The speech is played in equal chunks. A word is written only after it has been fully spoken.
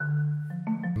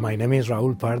My name is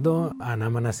Raúl Pardo, and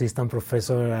I'm an assistant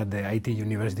professor at the IT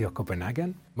University of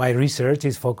Copenhagen. My research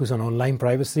is focused on online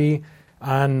privacy,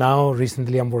 and now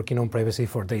recently I'm working on privacy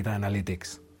for data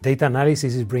analytics. Data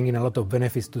analysis is bringing a lot of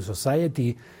benefits to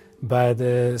society, but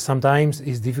sometimes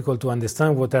it's difficult to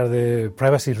understand what are the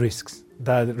privacy risks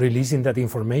that releasing that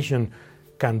information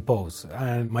can pose.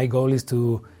 And my goal is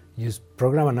to use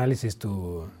program analysis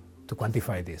to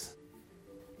quantify this.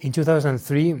 In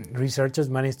 2003, researchers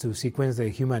managed to sequence the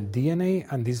human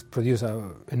DNA, and this produced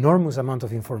an enormous amount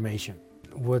of information.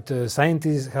 What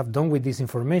scientists have done with this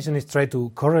information is try to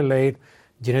correlate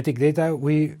genetic data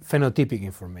with phenotypic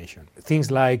information. Things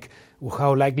like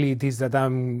how likely it is that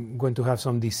I'm going to have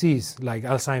some disease, like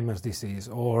Alzheimer's disease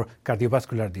or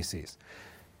cardiovascular disease.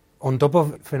 On top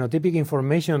of phenotypic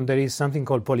information, there is something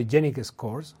called polygenic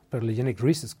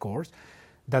risk scores,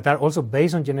 that are also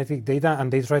based on genetic data,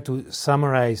 and they try to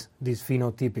summarize this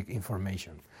phenotypic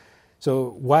information.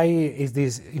 So why is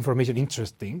this information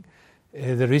interesting?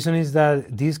 The reason is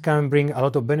that this can bring a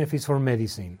lot of benefits for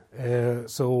medicine.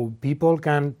 So people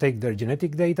can take their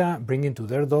genetic data, bring it to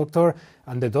their doctor,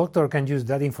 and the doctor can use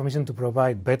that information to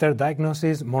provide better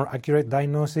diagnosis, more accurate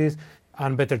diagnosis,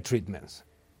 and better treatments.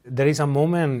 There is a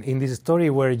moment in this story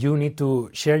where you need to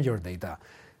share your data.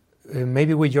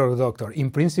 Maybe with your doctor.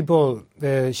 In principle,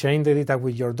 sharing the data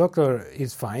with your doctor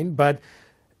is fine, but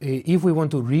if we want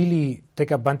to really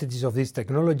take advantages of this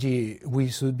technology, we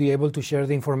should be able to share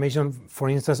the information, for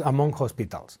instance, among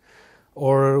hospitals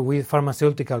or with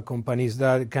pharmaceutical companies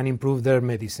that can improve their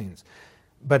medicines.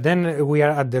 But then we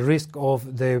are at the risk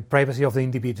of the privacy of the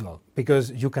individual,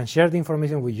 because you can share the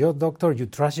information with your doctor, you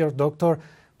trust your doctor,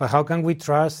 but how can we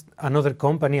trust another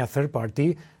company, a third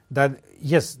party, that,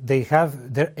 yes, they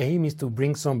have, their aim is to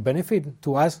bring some benefit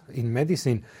to us in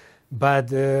medicine, but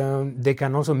they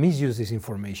can also misuse this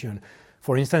information.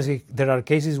 For instance, there are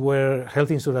cases where health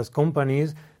insurance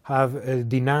companies have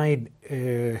denied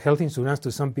health insurance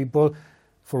to some people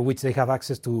for which they have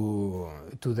access to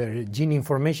their gene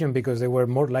information because they were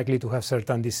more likely to have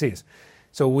certain disease.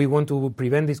 So we want to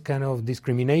prevent this kind of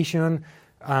discrimination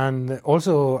and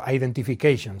also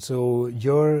identification. So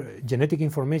your genetic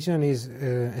information is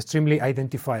extremely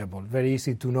identifiable, very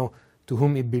easy to know to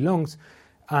whom it belongs.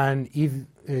 And if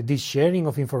this sharing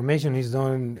of information is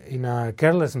done in a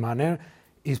careless manner,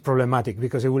 is problematic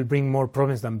because it will bring more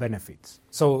problems than benefits.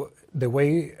 So the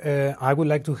way I would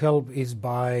like to help is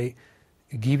by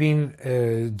giving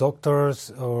doctors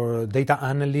or data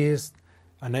analysts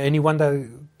and anyone that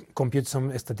computes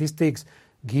some statistics,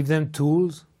 give them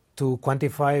tools to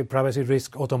quantify privacy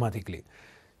risk automatically.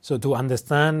 So to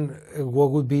understand what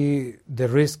would be the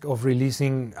risk of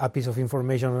releasing a piece of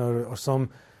information or some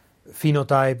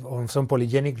phenotype or some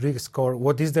polygenic risk score,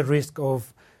 what is the risk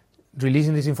of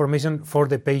releasing this information for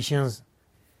the patients?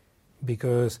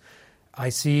 Because I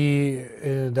see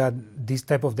that this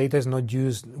type of data is not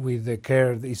used with the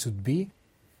care it should be.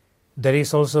 There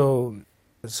is also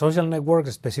social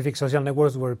networks, specific social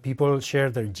networks where people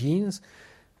share their genes.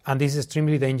 And this is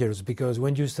extremely dangerous because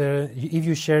if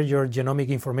you share your genomic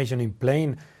information in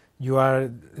plain, you are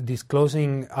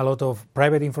disclosing a lot of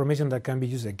private information that can be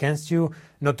used against you,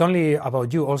 not only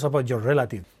about you, also about your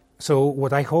relative. So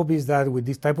what I hope is that with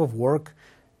this type of work,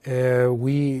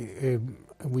 we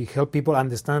help people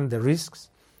understand the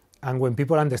risks. And when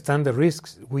people understand the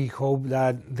risks, we hope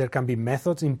that there can be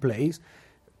methods in place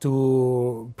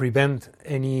to prevent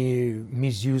any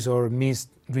misuse or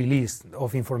misrelease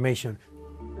of information.